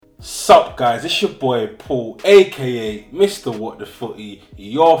Sup guys, it's your boy Paul, aka Mr. What the Footy,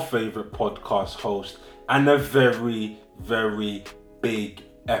 your favourite podcast host, and a very, very big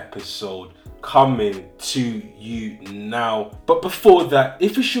episode coming to you now. But before that,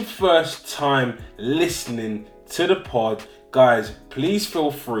 if it's your first time listening to the pod, guys, please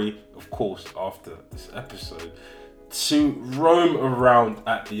feel free, of course, after this episode, to roam around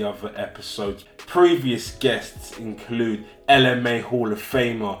at the other episodes. Previous guests include LMA Hall of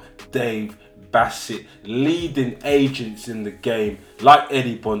Famer Dave Bassett, leading agents in the game like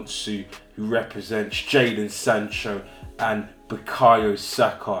Eddie Bonsu, who represents Jadon Sancho and Bukayo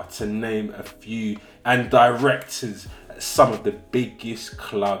Saka, to name a few, and directors at some of the biggest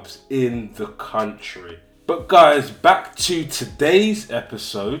clubs in the country. But guys, back to today's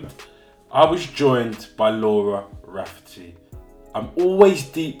episode. I was joined by Laura Rafferty. I'm always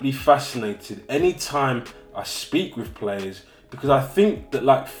deeply fascinated anytime I speak with players because I think that,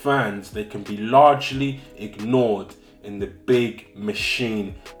 like fans, they can be largely ignored in the big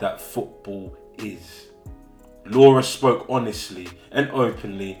machine that football is. Laura spoke honestly and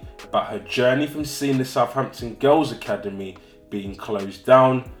openly about her journey from seeing the Southampton Girls Academy being closed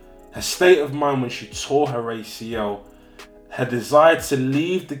down, her state of mind when she tore her ACL, her desire to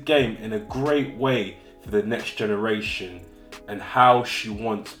leave the game in a great way for the next generation, and how she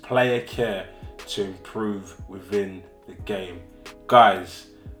wants player care to improve within the game. Guys,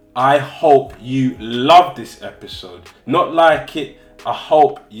 I hope you love this episode. Not like it, I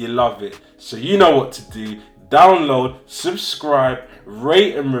hope you love it. So you know what to do. Download, subscribe,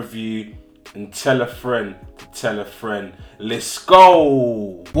 rate and review, and tell a friend to tell a friend. Let's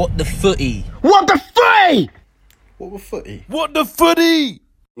go! What the footy? What the footy? What the footy? What the footy?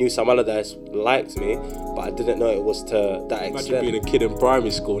 Knew some Allardyce liked me, but I didn't know it was to that extent. Imagine being a kid in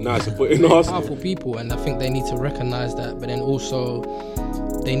primary school, now it's a foot in Arsenal. Powerful people, and I think they need to recognise that, but then also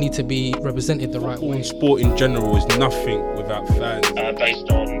they need to be represented the right way. Sport in general is nothing without fans. Based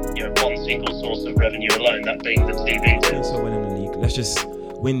on one single source of revenue alone, that being the TV. Doing so well in the league. Let's just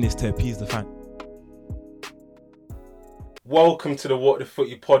win this to appease the fan. Welcome to the What the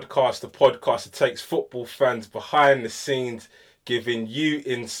Footy podcast, the podcast that takes football fans behind the scenes, giving you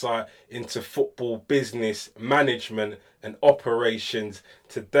insight into football business, management and operations.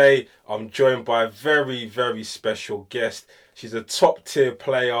 Today I'm joined by a very, very special guest. She's a top tier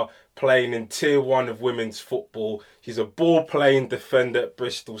player playing in tier 1 of women's football. She's a ball playing defender at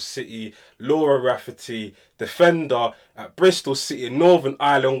Bristol City. Laura Rafferty, defender at Bristol City in Northern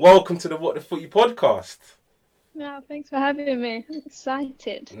Ireland. Welcome to the What the Footy podcast. No, thanks for having me. I'm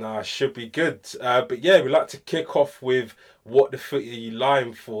excited. Nah, should be good. But yeah, we like to kick off with what the footy are you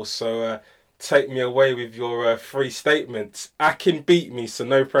lying for? So take me away with your 3 statements. Akin beat me, so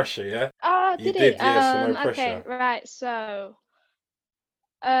no pressure, yeah? Oh, You did did, he? yeah, so no Okay, pressure. right. So,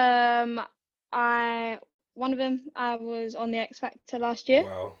 one of them, I was on the X Factor last year.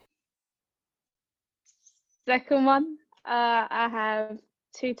 Wow. Second one, I have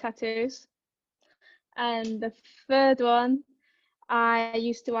 2 tattoos. And the third one, I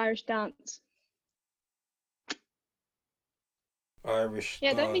used to Irish dance. Irish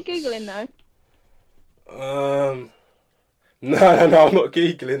Yeah, don't be dance. Googling though. No, I'm not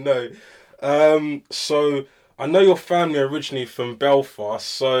Googling, no. So, I know your family originally from Belfast,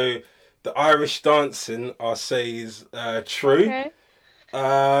 so the Irish dancing, I'll say, is true. Okay.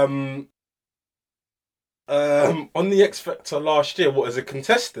 On the X Factor last year, what, as a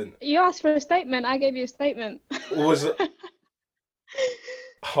contestant? You asked for a statement. I gave you a statement. Or was it?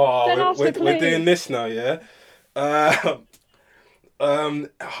 Oh, Then ask we're the clues. doing this now, yeah?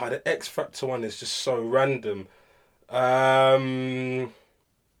 The X Factor one is just so random. I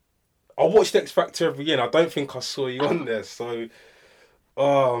watch the X Factor every year and I don't think I saw you on there, so...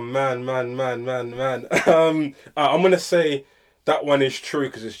 Oh, man. I'm going to say that one is true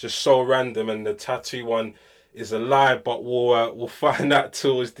because it's just so random, and the tattoo one is a lie, but we'll find out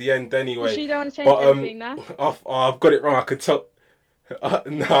towards the end anyway. You don't want to change anything now? I've got it wrong. I could tell.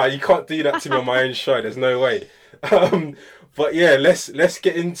 Nah, you can't do that to me on my own show. There's no way. But yeah, let's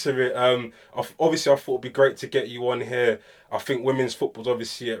get into it. Obviously, I thought it'd be great to get you on here. I think women's football's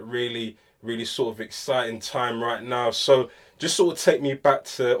obviously at really, really sort of exciting time right now. So just sort of take me back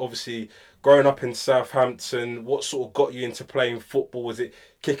to obviously growing up in Southampton. What sort of got you into playing football? Was it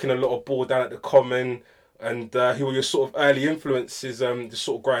kicking a lot of ball down at the Common? And who were your sort of early influences, just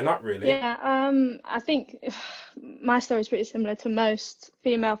sort of growing up, really? Yeah, I think my story is pretty similar to most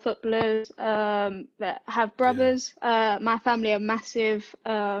female footballers that have brothers. My family are massive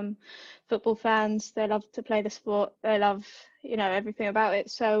football fans. They love to play the sport. They love, everything about it.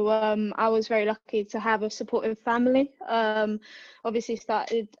 So I was very lucky to have a supportive family. Obviously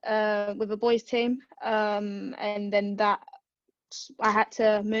started with a boys team, and then that I had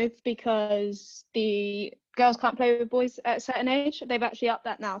to move because the girls can't play with boys at a certain age. They've actually upped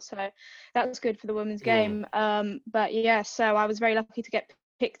that now, so that's good for the women's game. But yeah, so I was very lucky to get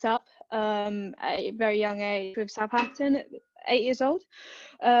picked up at a very young age with Southampton at 8 years old.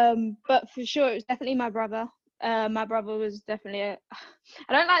 But for sure, it was definitely my brother. My brother was definitely I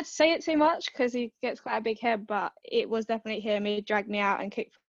don't like to say it too much because he gets quite a big head, but it was definitely him. He dragged me out and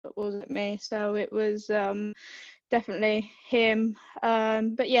kicked footballs at me, so it was definitely him.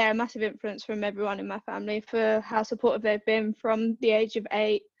 But yeah, a massive influence from everyone in my family for how supportive they've been from the age of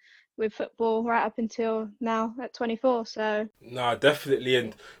 8 with football right up until now at 24. So No, definitely.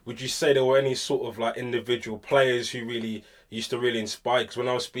 And would you say there were any sort of like individual players who really used to really inspire? Because when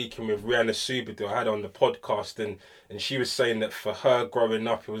I was speaking with Rihanna Subadu, I had her on the podcast, and she was saying that for her growing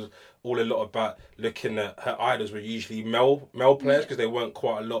up, it was all a lot about looking at her idols were usually male players because there weren't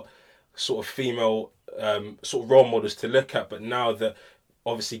quite a lot sort of female sort of role models to look at. But now that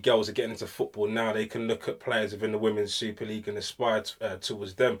obviously girls are getting into football, now they can look at players within the Women's Super League and aspire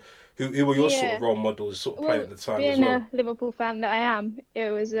towards them. Who were your sort of role models sort of playing at the time as being well? a Liverpool fan that I am,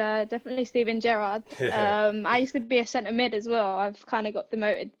 it was definitely Steven Gerrard. Yeah. I used to be a centre mid as well. I've kind of got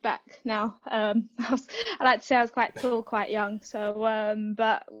demoted back now. I like to say I was quite tall, quite young. So,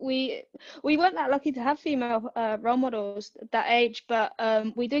 but we weren't that lucky to have female role models at that age. But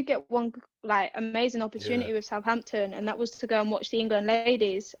we did get one like amazing opportunity with Southampton, and that was to go and watch the England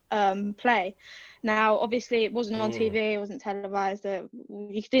ladies play. Now, obviously, it wasn't on TV, it wasn't televised.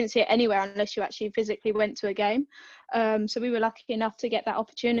 You didn't see it anywhere unless you actually physically went to a game. So we were lucky enough to get that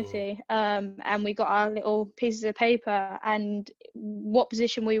opportunity, and we got our little pieces of paper. And what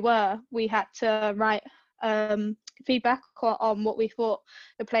position we were, we had to write feedback on what we thought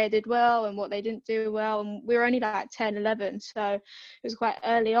the player did well and what they didn't do well. And we were only like 10, 11, so it was quite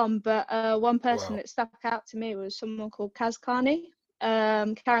early on. But one person that stuck out to me was someone called Kaz Carney.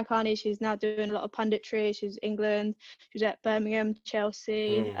 Karen Carney, she's now doing a lot of punditry. She's England, she was at Birmingham,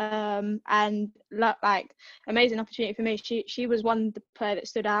 Chelsea, and like amazing opportunity for me. She was one the player that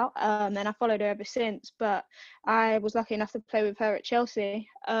stood out, and I followed her ever since. But I was lucky enough to play with her at Chelsea,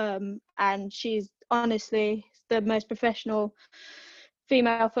 and she's honestly the most professional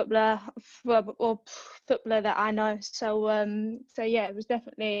female footballer or footballer that I know. So yeah, it was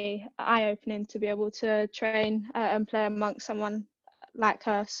definitely eye-opening to be able to train and play amongst someone like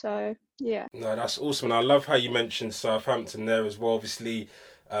her. So yeah. No, that's awesome. And I love how you mentioned Southampton there as well. Obviously,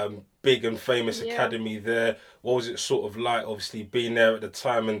 big and famous academy there. What was it sort of like, obviously, being there at the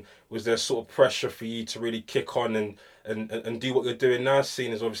time? And was there sort of pressure for you to really kick on and do what you're doing now,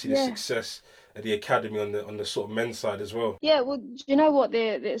 seeing as obviously the success at the academy on the sort of men's side as well? Yeah, well, do you know what,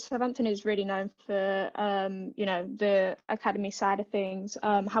 the Southampton is really known for, the academy side of things.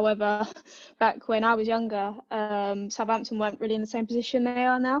 However, back when I was younger, Southampton weren't really in the same position they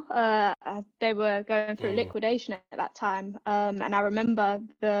are now. They were going through liquidation at that time, and I remember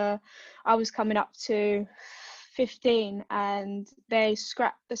I was coming up to 15 and they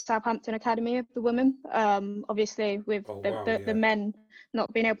scrapped the Southampton Academy of the women, obviously with the men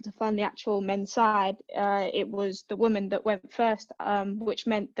not being able to fund the actual men's side. It was the women that went first, which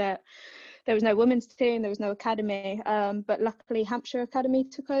meant that there was no women's team, there was no academy, but luckily Hampshire Academy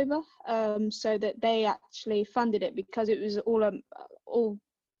took over, so that they actually funded it because it was all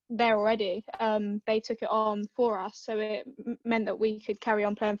there already. They took it on for us, so it meant that we could carry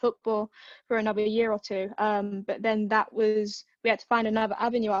on playing football for another year or two. But then we had to find another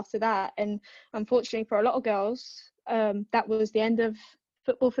avenue after that, and unfortunately for a lot of girls, that was the end of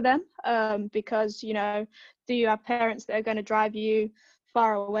football for them, because do you have parents that are going to drive you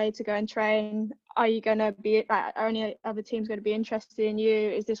far away to go and train? Are you going to be like, are any other teams going to be interested in you?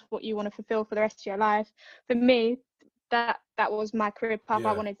 Is this what you want to fulfill for the rest of your life? For me, that was my career path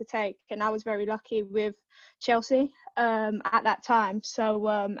I wanted to take, and I was very lucky with Chelsea at that time. So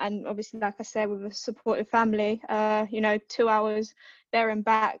and obviously, like I said, with a supportive family, 2 hours there and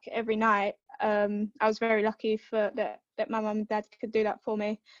back every night. I was very lucky that my mum and dad could do that for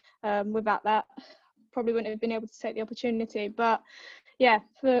me. Without that, probably wouldn't have been able to take the opportunity. But yeah,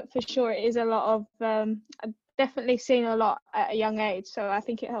 for sure, it is a lot of I've definitely seen a lot at a young age, so I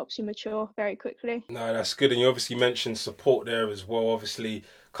think it helps you mature very quickly. No, that's good. And you obviously mentioned support there as well. Obviously,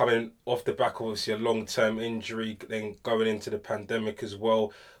 coming off the back of obviously a long-term injury, then going into the pandemic as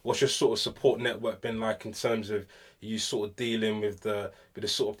well. What's your sort of support network been like in terms of you sort of dealing with the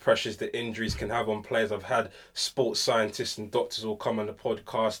sort of pressures that injuries can have on players? I've had sports scientists and doctors all come on the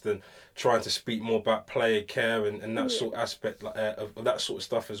podcast and trying to speak more about player care and that sort of aspect of that sort of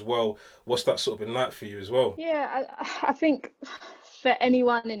stuff as well. What's that sort of been like for you as well? Yeah, I think for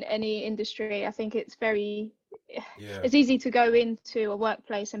anyone in any industry, I think it's easy to go into a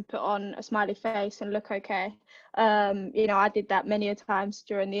workplace and put on a smiley face and look okay. I did that many a times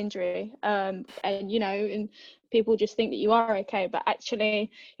during the injury. And people just think that you are okay, but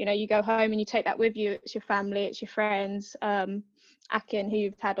actually, you go home and you take that with you. It's your family, it's your friends. Akin, who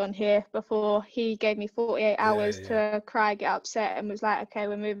you've had on here before, he gave me 48 hours to cry, get upset, and was like, okay,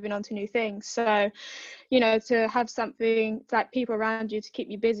 we're moving on to new things. So, to have something like people around you to keep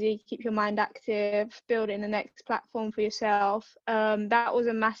you busy, keep your mind active, building the next platform for yourself, that was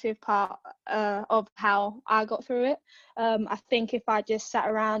a massive part of how I got through it. I think if I just sat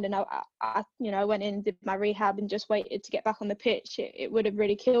around and I went in and did my rehab and just waited to get back on the pitch, it would have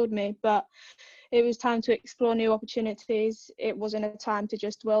really killed me. But it was time to explore new opportunities. It wasn't a time to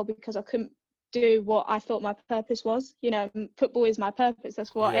just dwell because I couldn't do what I thought my purpose was. Football is my purpose.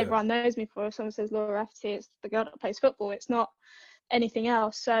 That's what everyone knows me for. If someone says Laura Rafferty, it's the girl that plays football. It's not anything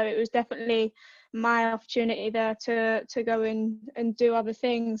else. So it was definitely my opportunity there to go in and do other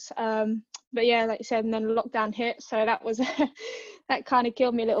things. But yeah, like you said, and then lockdown hit. So that was that kind of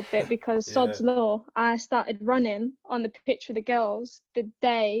killed me a little bit because sod's law, I started running on the pitch with the girls the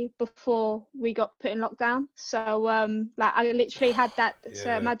day before we got put in lockdown. So I literally had that.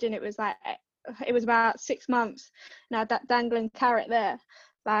 So imagine it was about 6 months. Now that dangling carrot there,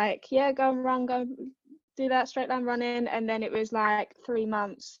 go and run, go do that straight line running. And then it was 3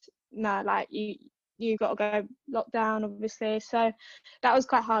 months. No, you got to go lockdown, obviously. So that was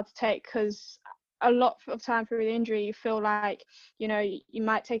quite hard to take because a lot of time through the injury, you feel like, you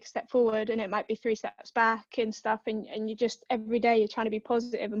might take a step forward and it might be 3 steps back and stuff. And you just, every day you're trying to be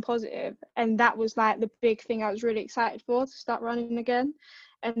positive. And that was the big thing I was really excited for, to start running again.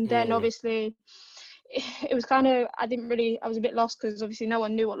 And then obviously it was I was a bit lost because obviously no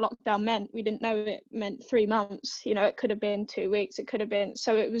one knew what lockdown meant. We didn't know it meant 3 months, it could have been 2 weeks, it could have been.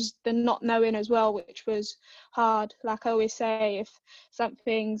 So it was the not knowing as well, which was hard. Like I always say, if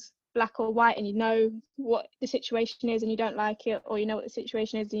something's black or white and you know what the situation is and you don't like it, or you know what the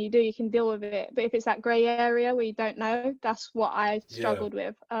situation is and you can deal with it. But if it's that grey area where you don't know, that's what I struggled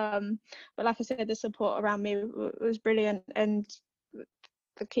with. But like I said, the support around me was brilliant, and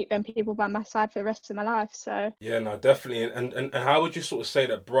to keep them people by my side for the rest of my life. So yeah, no, definitely. And how would you sort of say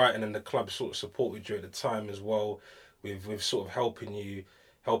that Brighton and the club sort of supported you at the time as well, with sort of helping you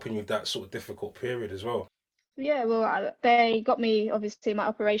with that sort of difficult period as well? Yeah, well, they got me obviously my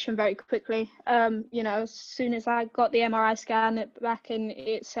operation very quickly. As soon as I got the MRI scan back, and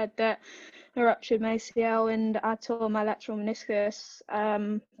it said that I ruptured my ACL and I tore my lateral meniscus.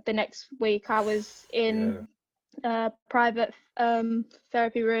 The next week I was in private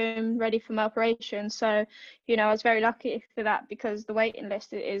therapy room ready for my operation. So I was very lucky for that, because the waiting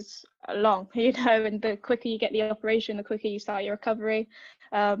list is long, and the quicker you get the operation, the quicker you start your recovery.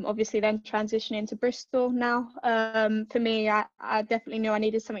 Obviously then transitioning to Bristol now, for me, I definitely knew I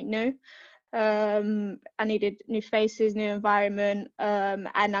needed something new. I needed new faces, new environment, and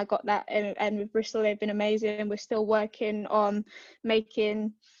I got that. And with Bristol, they've been amazing. We're still working on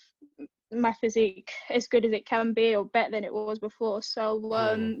making my physique as good as it can be, or better than it was before. So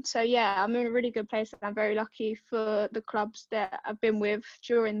yeah, I'm in a really good place, and I'm very lucky for the clubs that I've been with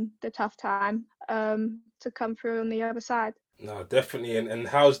during the tough time to come through on the other side. No, definitely. And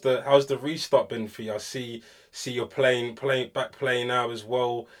how's the restart been for you? I see you're playing now as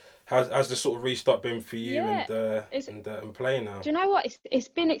well. How's the sort of restart been for you and playing now? Do you know what? It's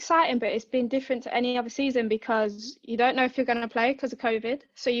been exciting, but it's been different to any other season, because you don't know if you're going to play because of COVID.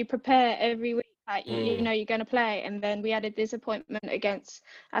 So you prepare every week, you know you're going to play. And then we had a disappointment against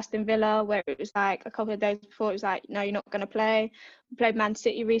Aston Villa, where it was a couple of days before, it was no, you're not going to play. We played Man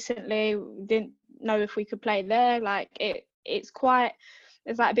City recently. We didn't know if we could play there. It's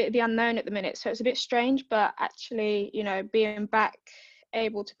a bit of the unknown at the minute. So it's a bit strange, but actually, being back,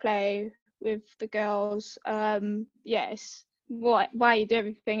 able to play with the girls, it's why you do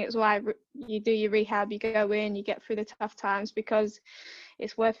everything. It's why you do your rehab, you go in, you get through the tough times, because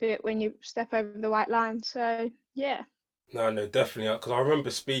it's worth it when you step over the white line. So yeah. No, definitely. Because I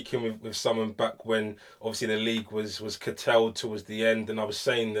remember speaking with someone back when obviously the league was curtailed towards the end, and I was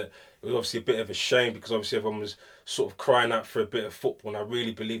saying that it was obviously a bit of a shame because obviously everyone was sort of crying out for a bit of football, and I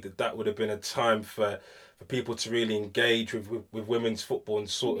really believe that that would have been a time for people to really engage with women's football and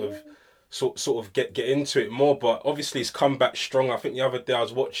sort of get into it more. But obviously it's come back strong. I think the other day I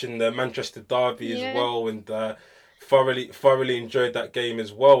was watching the Manchester Derby as Yeah. well, and thoroughly enjoyed that game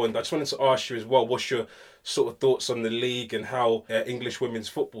as well. And I just wanted to ask you as well, what's your sort of thoughts on the league and how English women's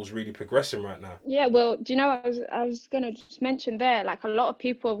football is really progressing right now? Yeah, well, do you know, I was gonna just mention there, like a lot of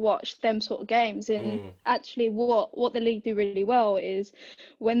people have watched them sort of games, and actually what the league do really well is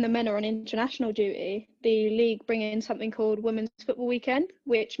when the men are on international duty, the league bring in something called Women's Football Weekend,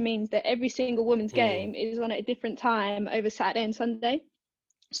 which means that every single women's game is on at a different time over Saturday and Sunday.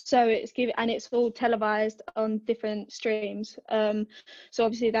 So it's all televised on different streams. So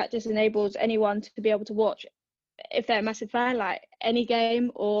obviously that just enables anyone to be able to watch, if they're a massive fan, like any game,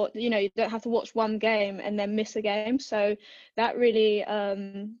 or you don't have to watch one game and then miss a game. So that really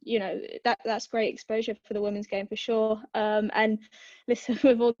that's great exposure for the women's game for sure. And listen,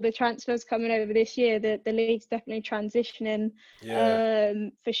 with all the transfers coming over this year, the league's definitely transitioning.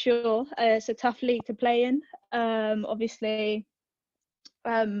 For sure. It's a tough league to play in. Obviously,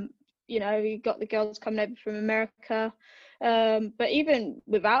 you've got the girls coming over from America. But even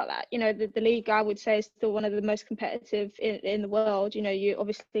without that, the league, I would say, is still one of the most competitive in the world. You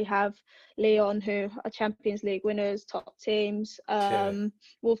obviously have Lyon, who are Champions League winners, top teams,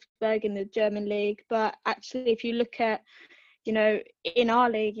 Wolfsburg in the German league. But actually, if you look at, in our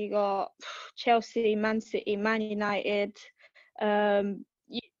league, you got Chelsea, Man City, Man United,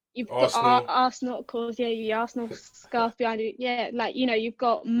 you've got Arsenal. Arsenal, of course. Yeah, your Arsenal scarf behind you. Yeah, like you've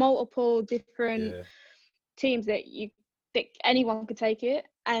got multiple different teams that anyone could take it,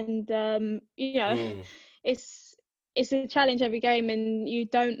 and it's a challenge every game, and you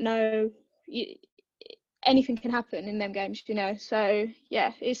don't know. Anything can happen in them games, So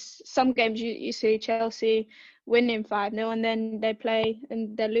yeah, it's some games you see Chelsea winning 5-0 and then they play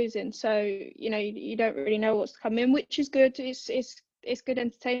and they're losing. So you don't really know what's coming, which is good. It's good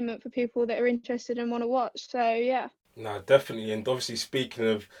entertainment for people that are interested and want to watch. So yeah. No, definitely. And obviously, speaking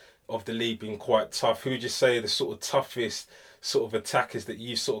of the league being quite tough, who would you say are the sort of toughest sort of attackers that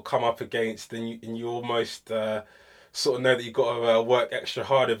you sort of come up against, and you almost sort of know that you've got to work extra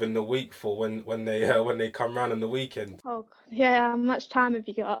harder than the week for when they come round on the weekend? Oh God, yeah, how much time have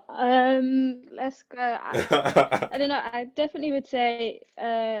you got? Let's go. I don't know. I definitely would say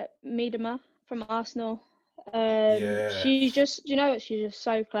Miedema from Arsenal. She's just, she's just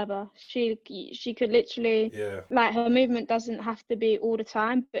so clever. She could literally, like, her movement doesn't have to be all the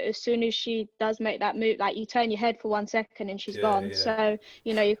time, but as soon as she does make that move, like, you turn your head for 1 second and she's gone. So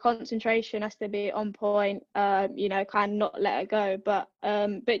your concentration has to be on point. Kind of not let her go. But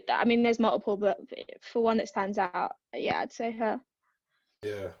I mean, there's multiple, but for one that stands out, yeah, I'd say her.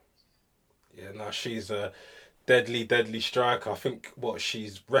 No, she's a deadly striker. I think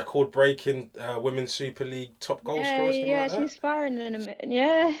she's record breaking Women's Super League top goal scorer. Yeah, she's firing in a minute.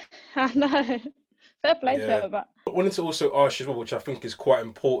 Yeah, I know. Fair play to her, but I wanted to also ask you as well, which I think is quite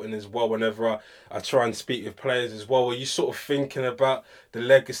important as well whenever I try and speak with players as well. Are you sort of thinking about the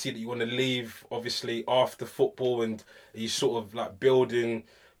legacy that you want to leave, obviously, after football, and are you sort of like building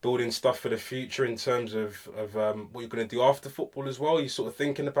stuff for the future in terms of what you're going to do after football as well? Are you sort of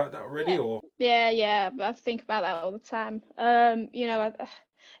thinking about that already, or? Yeah, I think about that all the time.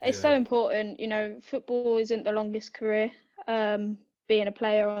 It's so important. Football isn't the longest career. Being a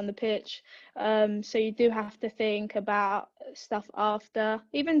player on the pitch, so you do have to think about stuff after,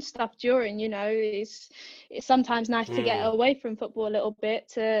 even stuff during. It's sometimes nice to get away from football a little bit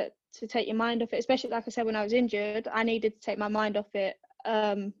to take your mind off it. Especially, like I said, when I was injured, I needed to take my mind off it.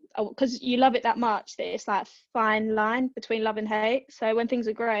 Because you love it that much that it's like a fine line between love and hate. So when things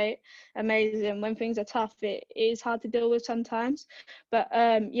are great, amazing. When things are tough, it is hard to deal with sometimes. But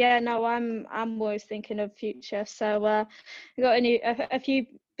I'm always thinking of future. So I got a few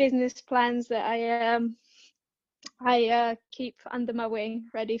business plans that I keep under my wing,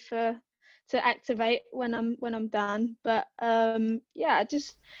 ready to activate when I'm done. But I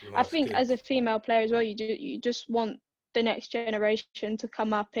think as a female player as well, you just want the next generation to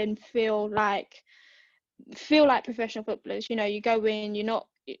come up and feel like professional footballers. You go in, you're not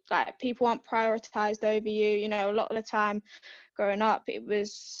like, people aren't prioritized over you. A lot of the time growing up, it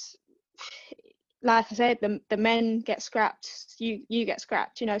was like I said, the men get scrapped, you get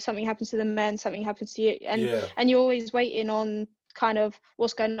scrapped. Something happens to the men, something happens to you, and you're always waiting on kind of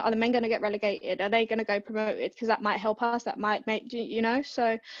what's going on. Are the men going to get relegated? Are they going to go promoted? Because that might help us. That might make, you know.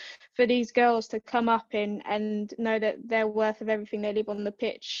 So for these girls to come up and know that their worth of everything they leave on the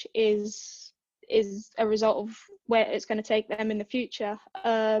pitch is a result of where it's going to take them in the future.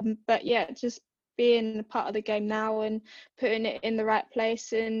 But yeah, just being a part of the game now and putting it in the right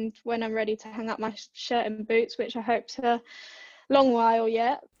place, and when I'm ready to hang up my shirt and boots, which I hope's a long while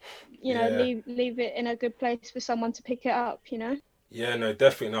yet, you know, leave it in a good place for someone to pick it up, you know. Yeah, no,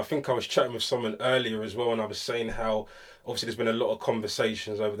 definitely. And I think I was chatting with someone earlier as well, and I was saying how obviously there's been a lot of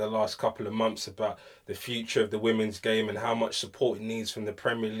conversations over the last couple of months about the future of the women's game and how much support it needs from the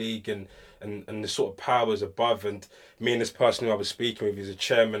Premier League and the sort of powers above. And me and this person who I was speaking with is a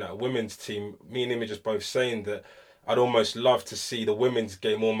chairman at a women's team. Me and him are just both saying that I'd almost love to see the women's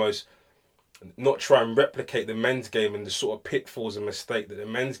game almost not try and replicate the men's game and the sort of pitfalls and mistake that the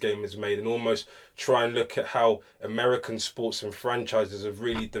men's game has made, and almost try and look at how American sports and franchises have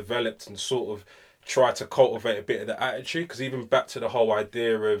really developed and sort of try to cultivate a bit of the attitude. Because even back to the whole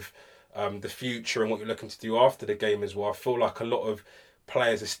idea of the future and what you're looking to do after the game as well, I feel like a lot of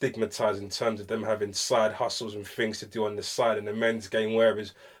players are stigmatised in terms of them having side hustles and things to do on the side in the men's game,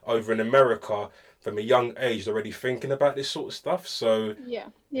 whereas over in America, from a young age, they're already thinking about this sort of stuff. So yeah,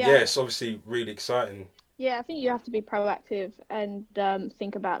 it's obviously really exciting. Yeah, I think you have to be proactive and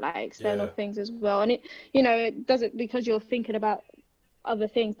think about like external things as well. And it, you know, it doesn't, because you're thinking about other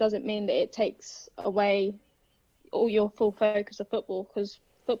things doesn't mean that it takes away all your full focus of football, because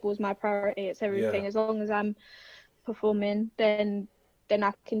football is my priority. It's everything. As long as I'm performing, then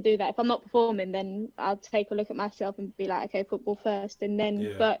I can do that. If I'm not performing, then I'll take a look at myself and be like, okay, football first, and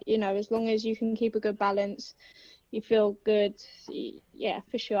then but you know, as long as you can keep a good balance, you feel good, yeah,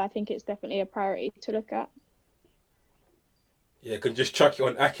 for sure. I think it's definitely a priority to look at. Yeah, can just chuck it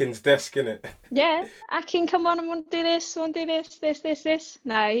on Akin's desk, innit? Yeah, Akin, come on, I want to do this, this.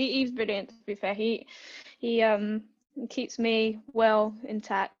 No, he's brilliant, to be fair. He keeps me well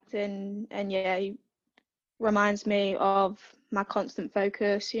intact, and yeah, he reminds me of my constant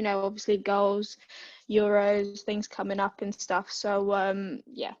focus, you know, obviously goals, Euros, things coming up and stuff. So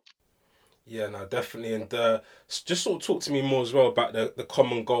yeah. Yeah, no, definitely. And just sort of talk to me more as well about the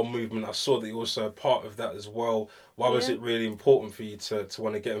common goal movement. I saw that you're also a part of that as well. Why was it really important for you to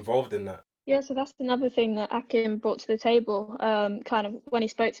want to get involved in that? Yeah, so that's another thing that Akin brought to the table. Kind of when he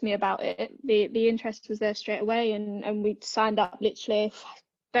spoke to me about it, the interest was there straight away, and we signed up literally.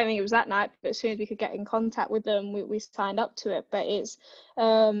 Don't think it was that night, but as soon as we could get in contact with them, we signed up to it. But it's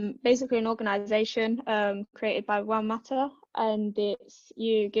basically an organisation created by One Matter, and it's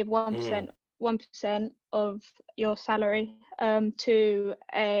you give 1% of your salary to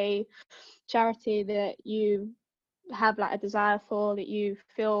a charity that you have like a desire for, that you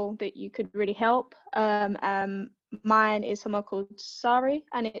feel that you could really help. Mine is someone called Sari,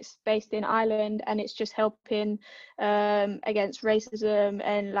 and it's based in Ireland, and it's just helping against racism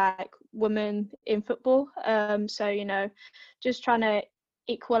and like women in football. So, you know, just trying to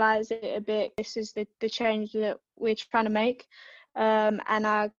equalize it a bit. This is the change that we're trying to make. And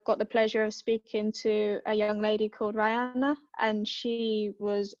I got the pleasure of speaking to a young lady called Rihanna, and she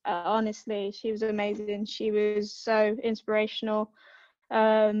was honestly, she was amazing. She was so inspirational.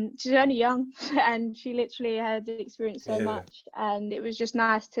 She's only young and she literally had experienced so much, and it was just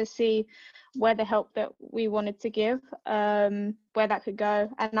nice to see where the help that we wanted to give, where that could go.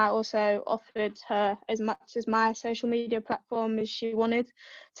 And I also offered her as much as my social media platform as she wanted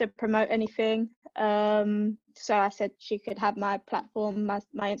to promote anything. So I said she could have my platform, my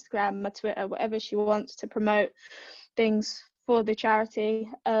Instagram, my Twitter, whatever she wants to promote things for the charity.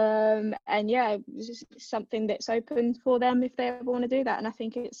 And yeah, it's just something that's open for them if they ever want to do that. And I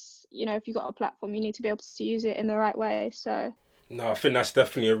think it's, you know, if you've got a platform, you need to be able to use it in the right way. So no, I think that's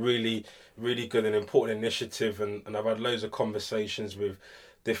definitely a really, really good and important initiative. And I've had loads of conversations with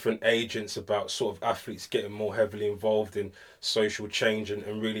different agents about sort of athletes getting more heavily involved in social change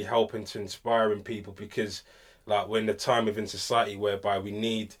and really helping to inspiring people, because like we're in a time within society whereby we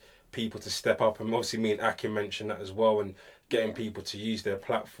need people to step up. And obviously me and Akin mentioned that as well, and getting people to use their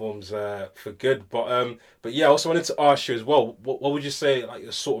platforms for good. But yeah, I also wanted to ask you as well, what would you say like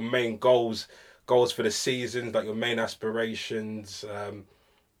your sort of main goals for the season, like your main aspirations?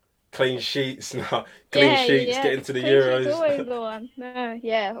 Clean sheets, get into the Euros. Sheets always the one. No,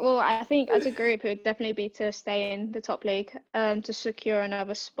 yeah. Well, I think as a group, it would definitely be to stay in the top league, to secure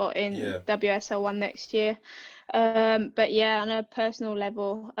another spot in WSL 1 next year. But yeah, on a personal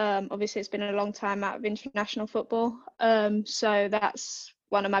level, obviously it's been a long time out of international football. So that's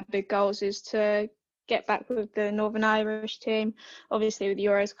one of my big goals, is to get back with the Northern Irish team. Obviously, with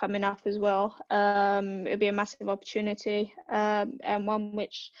Euros coming up as well, it'll be a massive opportunity, and one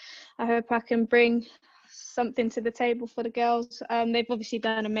which I hope I can bring something to the table for the girls. They've obviously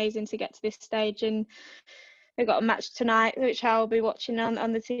done amazing to get to this stage, and they've got a match tonight, which I'll be watching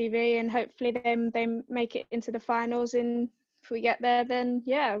on the TV, and hopefully they make it into the finals. And if we get there, then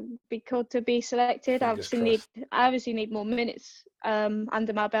yeah, it'd be cool to be selected. I obviously need more minutes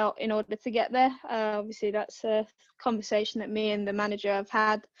under my belt in order to get there. Obviously, that's a conversation that me and the manager have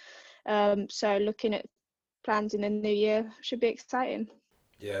had. So looking at plans in the new year should be exciting.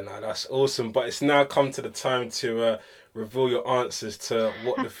 Yeah, no, that's awesome. But it's now come to the time to reveal your answers to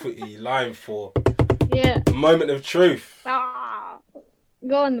what the footy you lying for. Yeah. Moment of truth.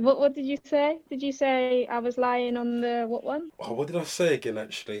 Go on. What did you say? Did you say I was lying on the what one? Oh, what did I say again,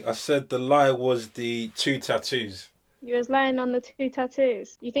 actually? I said the lie was the 2 tattoos. You was lying on the 2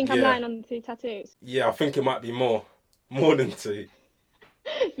 tattoos. You think I'm lying on the 2 tattoos? Yeah, I think it might be more than 2.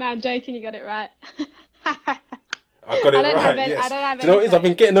 No, I'm joking. You got it right. I got it right. Yes. I don't have Do you know what it is? I've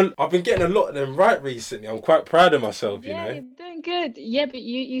been getting a lot of them right recently. I'm quite proud of myself. Yeah, you know. You're doing good. Yeah, but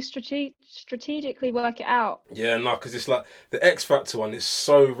you strategically work it out. Yeah, no, because it's like the X Factor one is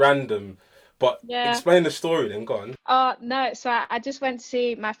so random. But explain the story then. Go on. Oh no! So I just went to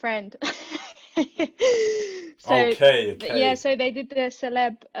see my friend. Okay. Yeah, so they did the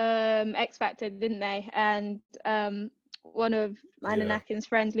celeb X Factor, didn't they? And one of mine and Akin's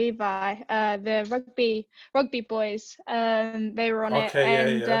friends, Levi, the rugby boys, they were on it,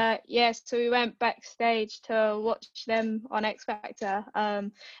 and so we went backstage to watch them on X Factor.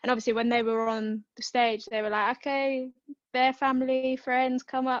 And obviously when they were on the stage, they were like, okay, their family, friends,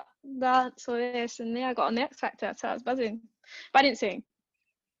 come up, dance, or this, and I got on the X Factor, so I was buzzing, but I didn't sing.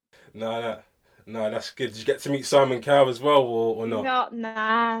 No, that's good. Did you get to meet Simon Cowell as well, or not?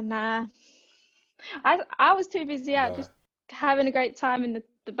 Nah. I was too busy out just having a great time in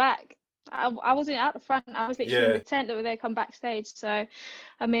the back. I wasn't out the front. I was literally in the tent that they come backstage. So,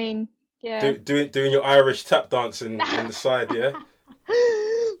 I mean, yeah. Doing your Irish tap dancing on the side, yeah?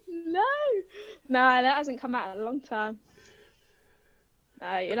 No, that hasn't come out in a long time.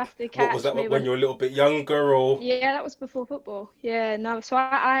 No, you'll have to catch me. What was that when you were a little bit younger, or? Yeah, that was before football. Yeah, no. So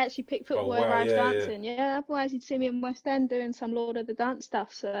I actually picked football over Irish dancing. Yeah, otherwise you'd see me in West End doing some Lord of the Dance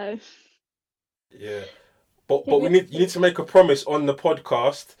stuff. So. Yeah, but you need to make a promise on the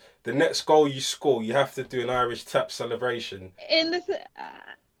podcast. The next goal you score, you have to do an Irish tap celebration.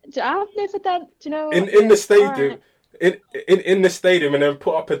 I've never done. Do you know what? In the stadium, right. in the stadium, and then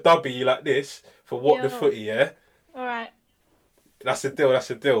put up a W like this for what the footy. Yeah. All right. That's a deal. Like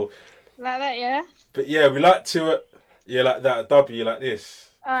that, yeah. But yeah, we like to like that, a W like this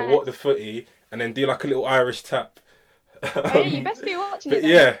all for right. what the footy, and then do like a little Irish tap. Oh, yeah, you best be watching it. But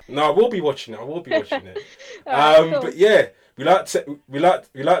yeah, no, I will be watching it. Cool. But yeah, we like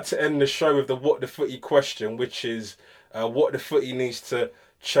to end the show with the what the footy question, which is what the footy needs to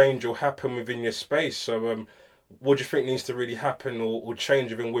change or happen within your space. So, what do you think needs to really happen or change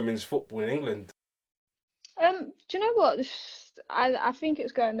within women's football in England? Do you know what? I think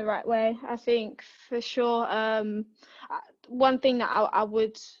it's going the right way. I think for sure. One thing that I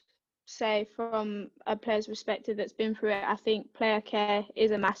would say from a player's perspective that's been through it, I think player care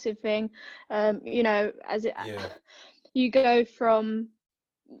is a massive thing. You know, you go from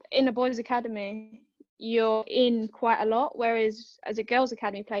in a boys' academy, you're in quite a lot, whereas as a girls'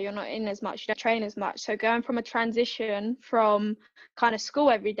 academy player, you're not in as much, you don't train as much. So going from a transition from kind of school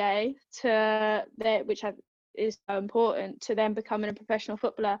every day to there, which is so important, to then becoming a professional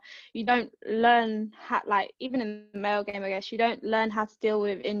footballer, you don't learn how, like even in the male game, I guess, you don't learn how to deal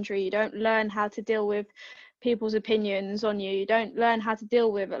with injury, you don't learn how to deal with people's opinions on you, you don't learn how to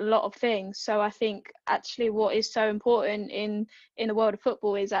deal with a lot of things. So I think actually what is so important in the world of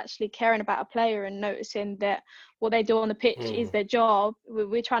football is actually caring about a player and noticing that what they do on the pitch is their job.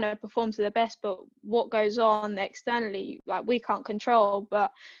 We're trying to perform to the best, but what goes on externally, like we can't control,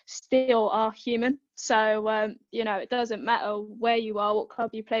 but still are human. So, you know, it doesn't matter where you are, what club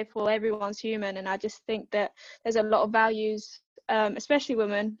you play for, everyone's human. And I just think that there's a lot of values, especially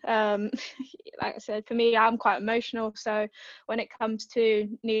women. Like I said, for me, I'm quite emotional. So when it comes to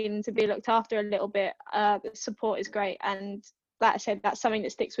needing to be looked after a little bit, the support is great. And like I said, that's something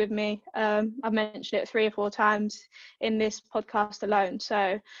that sticks with me. I've mentioned it 3 or 4 times in this podcast alone.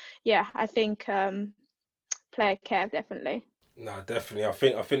 So, yeah, I think player care, definitely. No, definitely. I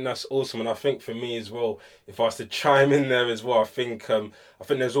think that's awesome, and I think for me as well, if I was to chime in there as well, I think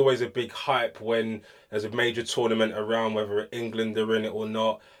there's always a big hype when there's a major tournament around, whether England are in it or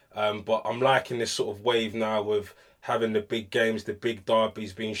not. But I'm liking this sort of wave now with having the big games, the big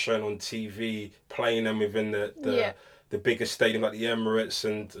derbies being shown on TV, playing them within the bigger stadium like the Emirates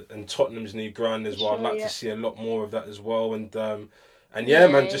and Tottenham's new ground as well. I'd like to see a lot more of that as well. And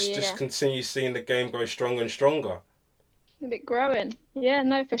just continue seeing the game go stronger and stronger. A bit growing. Yeah,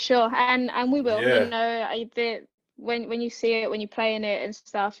 no, for sure. And we will. Yeah. You know, when you see it, when you play in it and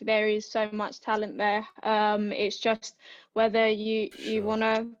stuff, there is so much talent there. It's just whether you want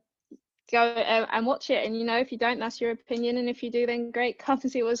to go and watch it. And, you know, if you don't, that's your opinion. And if you do, then great, come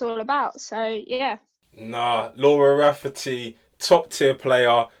and see what it's all about. So, yeah. Nah, Laura Rafferty, top tier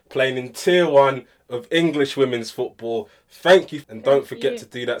player, playing in tier 1 of English women's football. Thank you. And don't forget to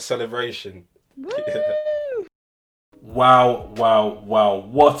do that celebration. Yeah. Wow.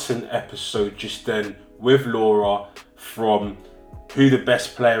 What an episode just then with Laura, from who the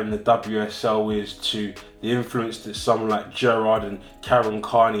best player in the WSL is to the influence that someone like Gerrard and Karen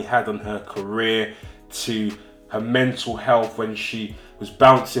Carney had on her career, to her mental health when she was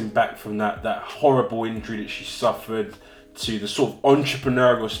bouncing back from that horrible injury that she suffered, to the sort of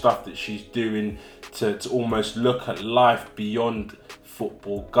entrepreneurial stuff that she's doing to almost look at life beyond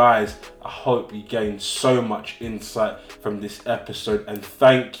football. Guys, I hope you gained so much insight from this episode, and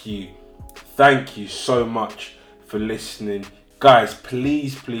thank you so much for listening. Guys,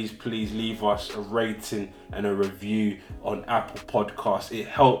 please leave us a rating and a review on Apple Podcasts. It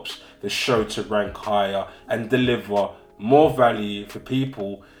helps the show to rank higher and deliver more value for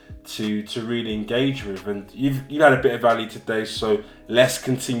people to really engage with. And you've had a bit of value today, so let's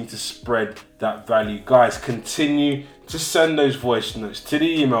continue to spread that value. Guys, continue to send those voice notes to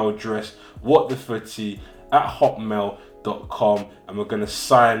the email address whatthefooty@hotmail.com, and we're going to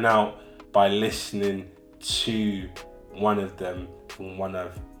sign out by listening to one of them from one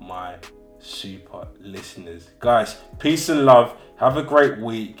of my super listeners. Guys, peace and love. Have a great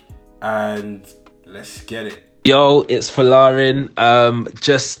week, and let's get it. Yo, it's Falarin.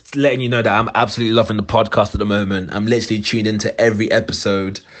 Just letting you know that I'm absolutely loving the podcast at the moment. I'm literally tuned into every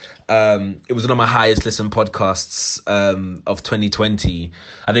episode. It was one of my highest listened podcasts of 2020.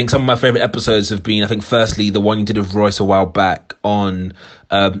 I think some of my favorite episodes have been, firstly, the one you did with Royce a while back on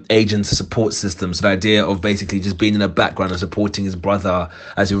agents support systems. So the idea of basically just being in the background and supporting his brother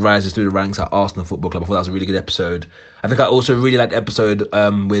as he rises through the ranks at Arsenal Football Club. I thought that was a really good episode. I think I also really liked the episode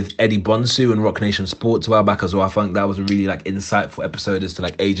with Eddie Bonsu and Rock Nation Sports a while back as well. I think that was a really insightful episode as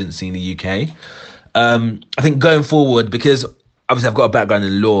to agency in the UK. I think going forward, because obviously I've got a background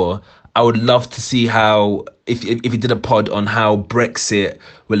in law, I would love to see how, if you did a pod on how Brexit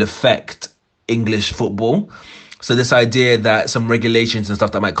will affect English football. So this idea that some regulations and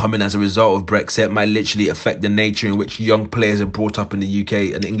stuff that might come in as a result of Brexit might literally affect the nature in which young players are brought up in the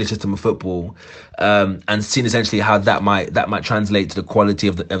UK and the English system of football, and seeing essentially how that might translate to the quality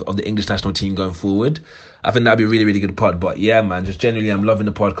of the English national team going forward. I think that'd be a really, really good pod. But yeah, man, just generally, I'm loving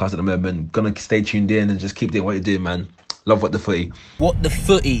the podcast at the moment. Gonna stay tuned in and just keep doing what you're doing, man. Love What the Footy. What the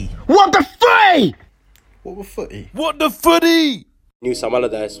Footy? What the Footy? What the Footy? What the Footy? Knew some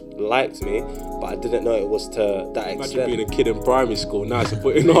Allardyce liked me, but I didn't know it was to that extent. Imagine being a kid in primary school, now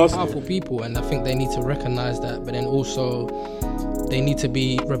supporting Arsenal. Powerful people, and I think they need to recognise that, but then also they need to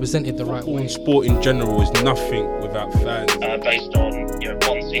be represented the right way. Sport in general is nothing without fans. Based on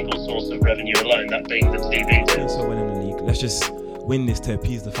one single source of revenue alone, that being the TV. So well in the league. Let's just win this to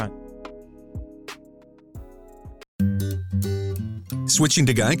appease the fans. Switching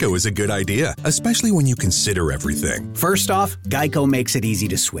to Geico is a good idea, especially when you consider everything. First off, Geico makes it easy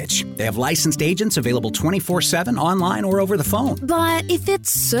to switch. They have licensed agents available 24/7 online or over the phone. But if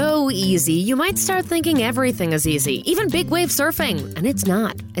it's so easy, you might start thinking everything is easy, even big wave surfing. And it's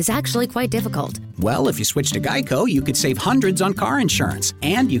not. It's actually quite difficult. Well, if you switch to Geico, you could save hundreds on car insurance.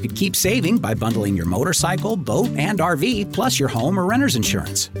 And you could keep saving by bundling your motorcycle, boat, and RV, plus your home or renter's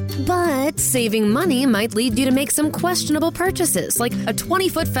insurance. But saving money might lead you to make some questionable purchases, like a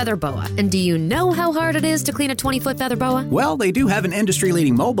 20-foot feather boa. And do you know how hard it is to clean a 20-foot feather boa? Well, they do have an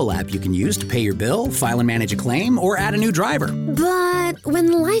industry-leading mobile app you can use to pay your bill, file and manage a claim, or add a new driver. But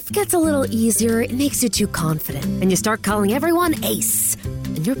when life gets a little easier, it makes you too confident, and you start calling everyone Ace.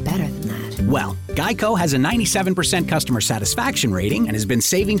 And you're better than that. Well, Geico has a 97% customer satisfaction rating and has been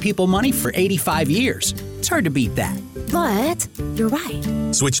saving people money for 85 years. It's hard to beat that. But you're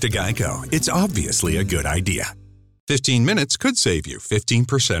right. Switch to Geico. It's obviously a good idea. 15 minutes could save you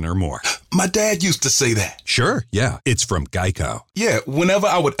 15% or more. My dad used to say that. Sure, yeah. It's from Geico. Yeah, whenever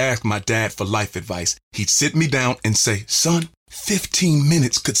I would ask my dad for life advice, he'd sit me down and say, son, 15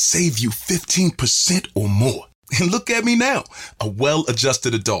 minutes could save you 15% or more. And look at me now, a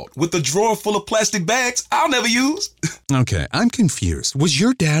well-adjusted adult with a drawer full of plastic bags I'll never use. Okay, I'm confused. Was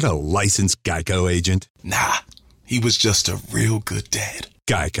your dad a licensed Geico agent? Nah, He was just a real good dad.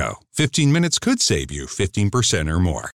 Geico. 15 minutes could save you 15% or more.